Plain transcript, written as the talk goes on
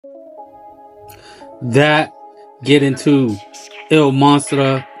that, get into Il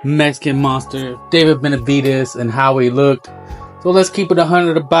Monster, Mexican Monster, David Benevidez, and how he looked. So let's keep it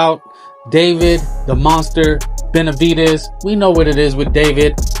 100 about David, the Monster, Benavidez. We know what it is with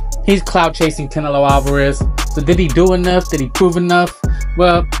David. He's clout chasing Canelo Alvarez. So did he do enough? Did he prove enough?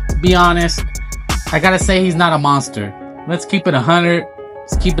 Well, to be honest, I gotta say he's not a monster. Let's keep it 100.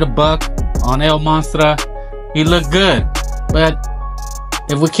 Let's keep it a buck on El Monster. He looked good. But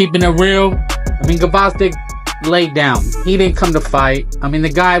if we're keeping it real, I mean, Gvozdyk laid down. He didn't come to fight. I mean, the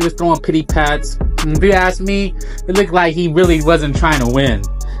guy was throwing pity pats. And if you ask me, it looked like he really wasn't trying to win.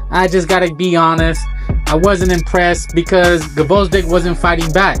 I just gotta be honest. I wasn't impressed because Gvozdyk wasn't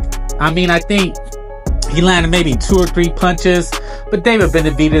fighting back. I mean, I think he landed maybe 2 or 3 punches, but David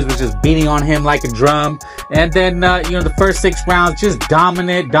Benevidez was just beating on him like a drum. And then, the first 6 rounds, just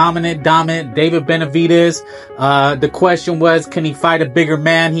dominant. David Benevidez. The question was, can he fight a bigger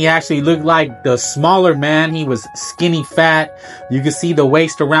man? He actually looked like the smaller man. He was skinny fat. You could see the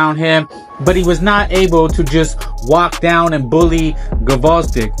waist around him, but he was not able to just walk down and bully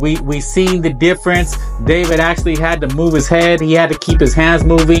Gvozdyk. We seen the difference. David actually had to move his head. He had to keep his hands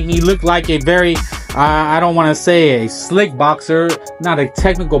moving. He looked like a very, I don't want to say a slick boxer, not a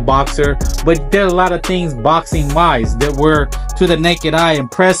technical boxer, but did a lot of things boxing wise that were to the naked eye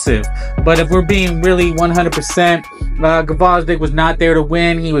impressive. But if we're being really 100%, Gvozdyk was not there to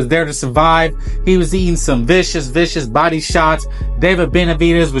win. He was there to survive. He was eating some vicious body shots. David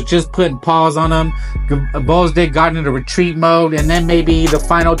Benevidez was just putting paws on him. Gvozdyk got into retreat mode, and then maybe the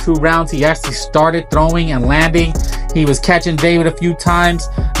final 2 rounds he actually started throwing and landing. He was catching David a few times.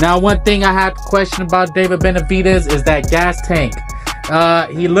 Now, one thing I had to question about David Benevidez is that gas tank.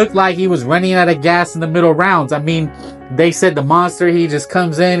 He looked like he was running out of gas in the middle rounds. I mean, they said the monster, he just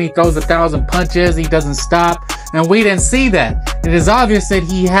comes in, he throws 1,000 punches, he doesn't stop. And we didn't see that. It is obvious that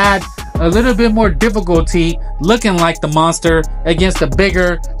he had a little bit more difficulty looking like the monster against a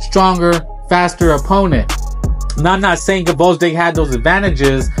bigger, stronger, faster opponent. Now, I'm not saying Gvozdyk had those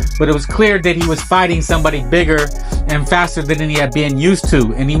advantages, but it was clear that he was fighting somebody bigger and faster than he had been used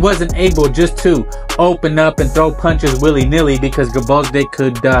to. And he wasn't able just to open up and throw punches willy-nilly because Gvozdyk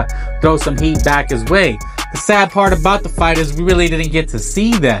could throw some heat back his way. The sad part about the fight is we really didn't get to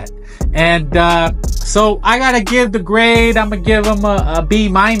see that. And so I gotta give the grade, I'm gonna give him a B-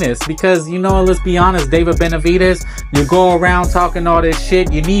 because, let's be honest, David Benevidez, you go around talking all this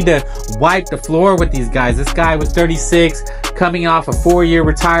shit, you need to wipe the floor with these guys. This guy was 36, coming off a 4-year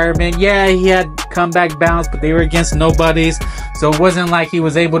retirement. Yeah, he had comeback bounce, but they were against nobodies, so it wasn't like he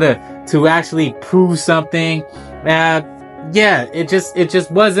was able to actually prove something. Yeah, it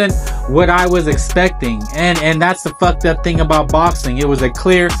just wasn't what I was expecting. And that's the fucked up thing about boxing. It was a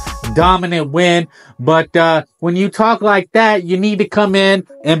clear, dominant win. But when you talk like that, you need to come in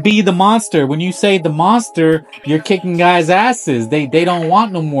and be the monster. When you say the monster, you're kicking guys' asses. They don't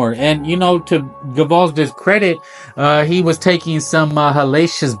want no more. And, to Gvozdyk's credit, he was taking some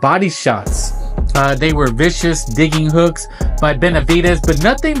hellacious body shots. They were vicious digging hooks by Benavidez, but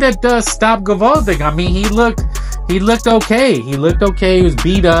nothing that does stop Gvozdyk. I mean, he looked okay. He looked okay. He was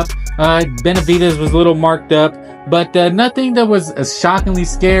beat up. Benavidez was a little marked up, but nothing that was shockingly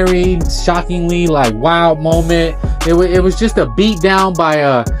scary, shockingly like wow moment. It was just a beat down by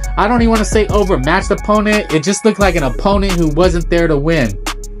I don't even want to say overmatched opponent. It just looked like an opponent who wasn't there to win.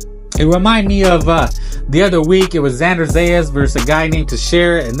 It reminded me of the other week. It was Xander Zayas versus a guy named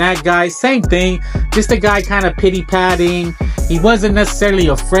Teixeira, and that guy, same thing. Just a guy kind of pity-patting. He wasn't necessarily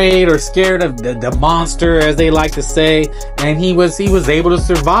afraid or scared of the monster, as they like to say, and he was able to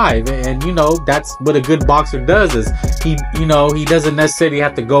survive. And that's what a good boxer does. Is he doesn't necessarily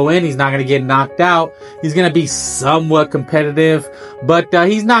have to go in. He's not going to get knocked out. He's going to be somewhat competitive, but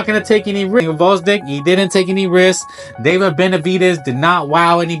he's not going to take any risks. Gvozdyk, he didn't take any risks. David Benevidez did not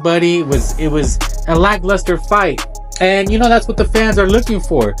wow anybody. It was a lackluster fight. And that's what the fans are looking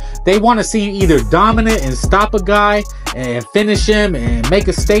for. They want to see you either dominant and stop a guy and finish him and make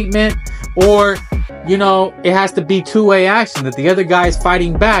a statement, or it has to be two-way action, that the other guy is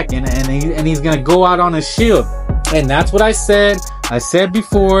fighting back and he's gonna go out on his shield. And that's what I said. I said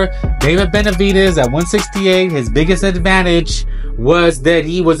before, David Benevidez at 168, his biggest advantage was that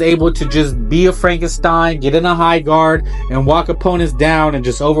he was able to just be a Frankenstein, get in a high guard, and walk opponents down and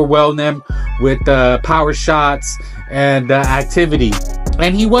just overwhelm them with power shots and activity.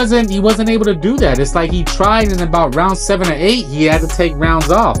 And he wasn't able to do that. It's like he tried, and about round 7 or 8, he had to take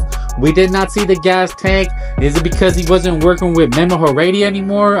rounds off. We did not see the gas tank. Is it because he wasn't working with Memo Harady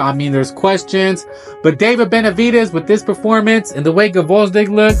anymore? I mean, there's questions. But David Benevidez, with this performance and the way Gvozdyk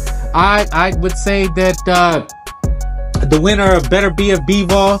looked, I would say that the winner of better be a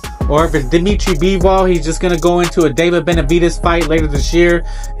Bivol or if it's Dimitri Bivol, he's just going to go into a David Benevidez fight later this year.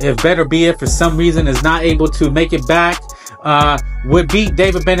 If Beterbiev for some reason is not able to make it back, would beat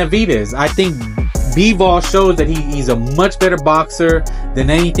David Benevidez. I think Bivol shows that he's a much better boxer than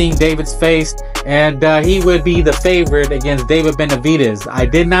anything David's faced, and he would be the favorite against David Benevidez. I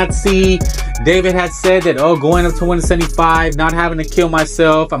did not see David had said that, oh, going up to 175, not having to kill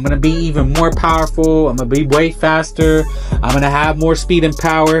myself, I'm going to be even more powerful, I'm going to be way faster, I'm going to have more speed and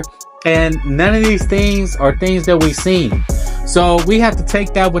power, and none of these things are things that we've seen. So we have to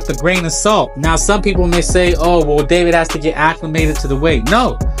take that with a grain of salt. Now, some people may say, oh, well, David has to get acclimated to the weight.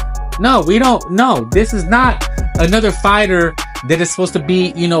 No, we don't. No, this is not another fighter that is supposed to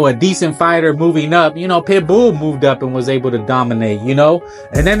be, you know, a decent fighter moving up. You know, Pitbull moved up and was able to dominate, you know.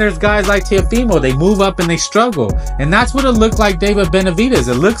 And then there's guys like Teofimo. They move up and they struggle. And that's what it looked like David Benevidez.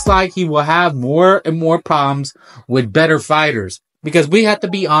 It looks like he will have more and more problems with better fighters. Because we have to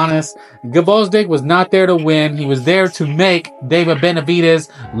be honest, Gvozdyk was not there to win. He was there to make David Benevidez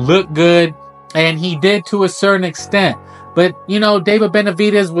look good. And he did to a certain extent. But, you know, David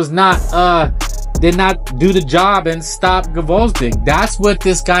Benevidez was not, did not do the job and stop Gvozdyk. That's what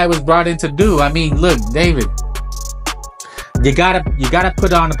this guy was brought in to do. I mean, look, David, you gotta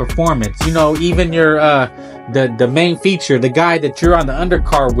put on a performance. You know, even your, the main feature, the guy that you're on the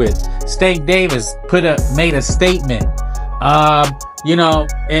undercard with, Stank Davis, made a statement. You know,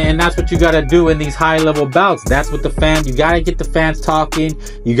 and that's what you got to do in these high level bouts. That's what the fans, you got to get the fans talking.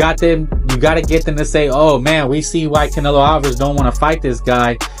 You got to get them to say, oh man, we see why Canelo Alvarez don't want to fight this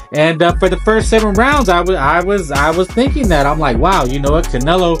guy. And, for the first 7 rounds, I was thinking that. I'm like, wow, you know what?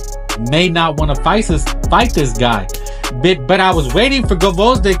 Canelo may not want to fight this guy. But I was waiting for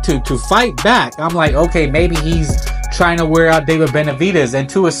Gvozdyk to fight back. I'm like, okay, maybe he's trying to wear out David Benevidez. And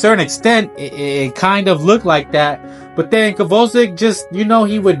to a certain extent, it kind of looked like that. But then Gvozdyk just, you know,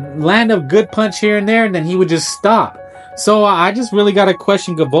 he would land a good punch here and there, and then he would just stop. So I just really got to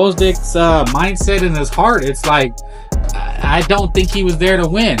question Gvozdyk's mindset and his heart. It's like, I don't think he was there to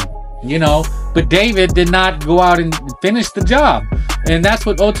win, you know. But David did not go out and finish the job. And that's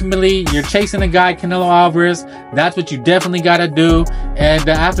what ultimately, you're chasing a guy, Canelo Alvarez. That's what you definitely got to do. And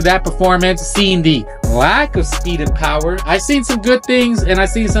after that performance, seeing the lack of speed and power, I've seen some good things, and I've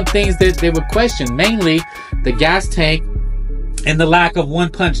seen some things that they would question. Mainly the gas tank and the lack of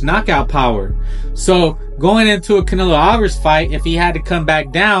one-punch knockout power. So going into a Canelo Alvarez fight, if he had to come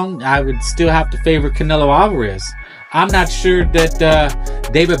back down, I would still have to favor Canelo Alvarez. I'm not sure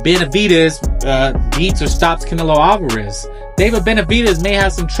that David Benevidez beats or stops Canelo Alvarez. David Benevidez may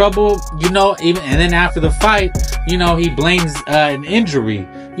have some trouble, you know, even, and then after the fight, you know, he blames an injury.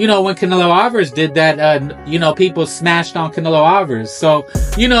 You know, when Canelo Alvarez did that, you know, people smashed on Canelo Alvarez. So,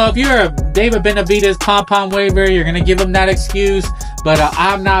 you know, if you're a David Benevidez pom-pom waver, you're going to give him that excuse. But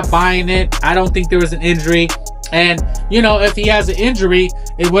I'm not buying it. I don't think there was an injury. And, you know, if he has an injury,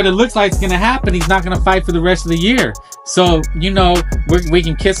 what it looks like is going to happen, he's not going to fight for the rest of the year. So, you know, we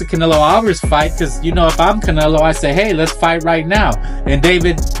can kiss a Canelo Alvarez fight because, you know, if I'm Canelo, I say, hey, let's fight right now. And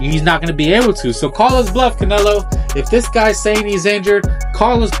David, he's not going to be able to. So call his bluff, Canelo. If this guy's saying he's injured,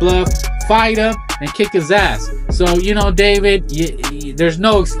 call his bluff, fight him, and kick his ass. So, you know, David, there's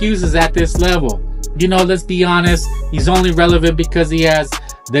no excuses at this level. You know, let's be honest. He's only relevant because he has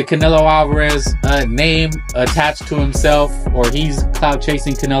the Canelo Alvarez name attached to himself, or he's clout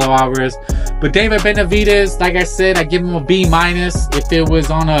chasing Canelo Alvarez. But David Benevidez, like I said, I give him a B-. If it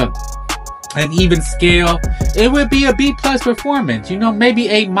was on an even scale, it would be a B+ performance, you know, maybe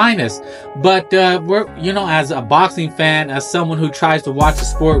A-. But we're, you know, as a boxing fan, as someone who tries to watch the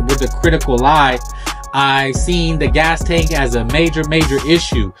sport with a critical eye, I seen the gas tank as a major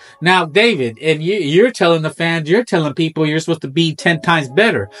issue. Now, David, and you're telling the fans, you're telling people you're supposed to be 10 times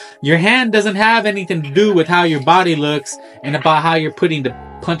better. Your hand doesn't have anything to do with how your body looks and about how you're putting the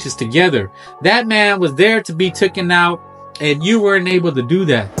punches together. That man was there to be taken out, and you weren't able to do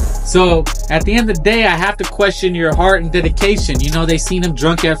that. So at the end of the day, I have to question your heart and dedication. You know, they seen him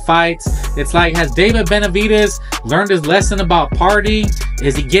drunk at fights. It's like, has David Benevidez learned his lesson about partying?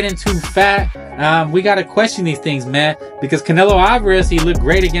 Is he getting too fat? We got to question these things, man, because Canelo Alvarez, he looked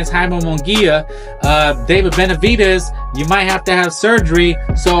great against Jaime Munguia. David Benevidez, you might have to have surgery.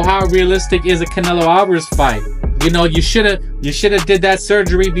 So how realistic is a Canelo Alvarez fight? You know, you should have did that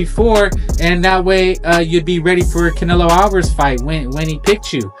surgery before, and that way you'd be ready for a Canelo Alvarez fight when he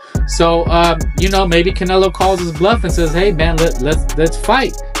picked you. So you know, maybe Canelo calls his bluff and says, hey man, let's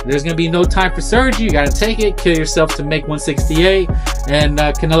fight. There's gonna be no time for surgery. You gotta take it, kill yourself to make 168. And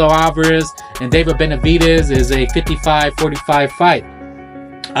Canelo Alvarez and David Benevidez is a 55-45 fight.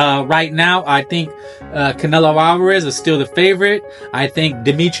 Right now, I think Canelo Alvarez is still the favorite. I think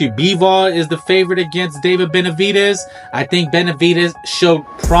Dimitri Bivol is the favorite against David Benavidez. I think Benavidez showed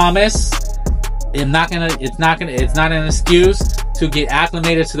promise. It's not an excuse to get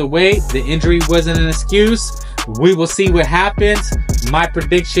acclimated to the weight. The injury wasn't an excuse. We will see what happens. My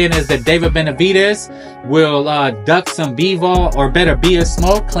prediction is that David Benavidez will duck some Bivol, or better be a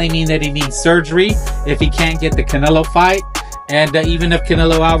smoke, claiming that he needs surgery if he can't get the Canelo fight. And even if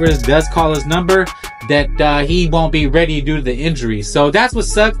Canelo Alvarez does call his number, that he won't be ready due to the injury. So that's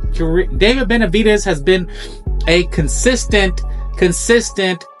what's up. David Benavidez has been a consistent,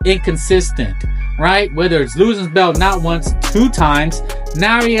 inconsistent, right? Whether it's losing his belt not once, 2 times.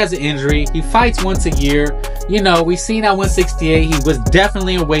 Now he has an injury. He fights once a year. You know, we seen at 168, he was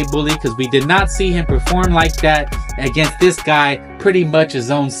definitely a weight bully, because we did not see him perform like that against this guy pretty much his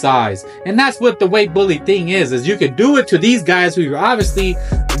own size. And that's what the weight bully thing is you could do it to these guys who obviously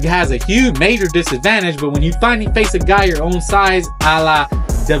has a huge major disadvantage, but when you finally face a guy your own size, a la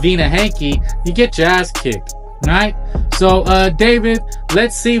Davina Hankey, you get your ass kicked. Right? So, David,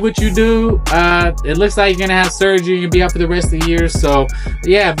 let's see what you do. It looks like you're gonna have surgery. You're gonna be out for the rest of the year. So,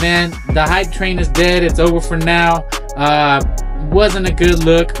 yeah, man, the hype train is dead. It's over for now. Wasn't a good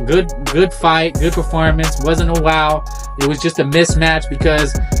look. Good fight. Good performance. Wasn't a wow. It was just a mismatch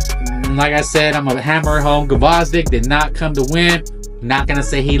because, like I said, I'm a hammer home. Gvozdyk did not come to win. Not gonna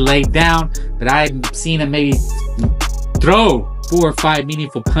say he laid down, but I've seen him maybe throw 4 or 5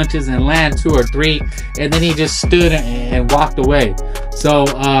 meaningful punches and land 2 or 3, and then he just stood and walked away. So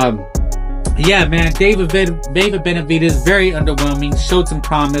yeah, man, David Benevidez, very underwhelming, showed some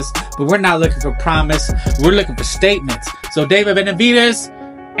promise, but we're not looking for promise, we're looking for statements. So David Benevidez,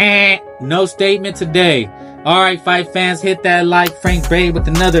 no statement today. Alright, fight fans, hit that like. Frank Bray with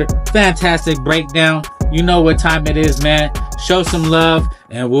another fantastic breakdown. You know what time it is, man. Show some love,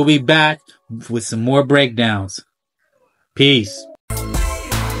 and we'll be back with some more breakdowns. Peace.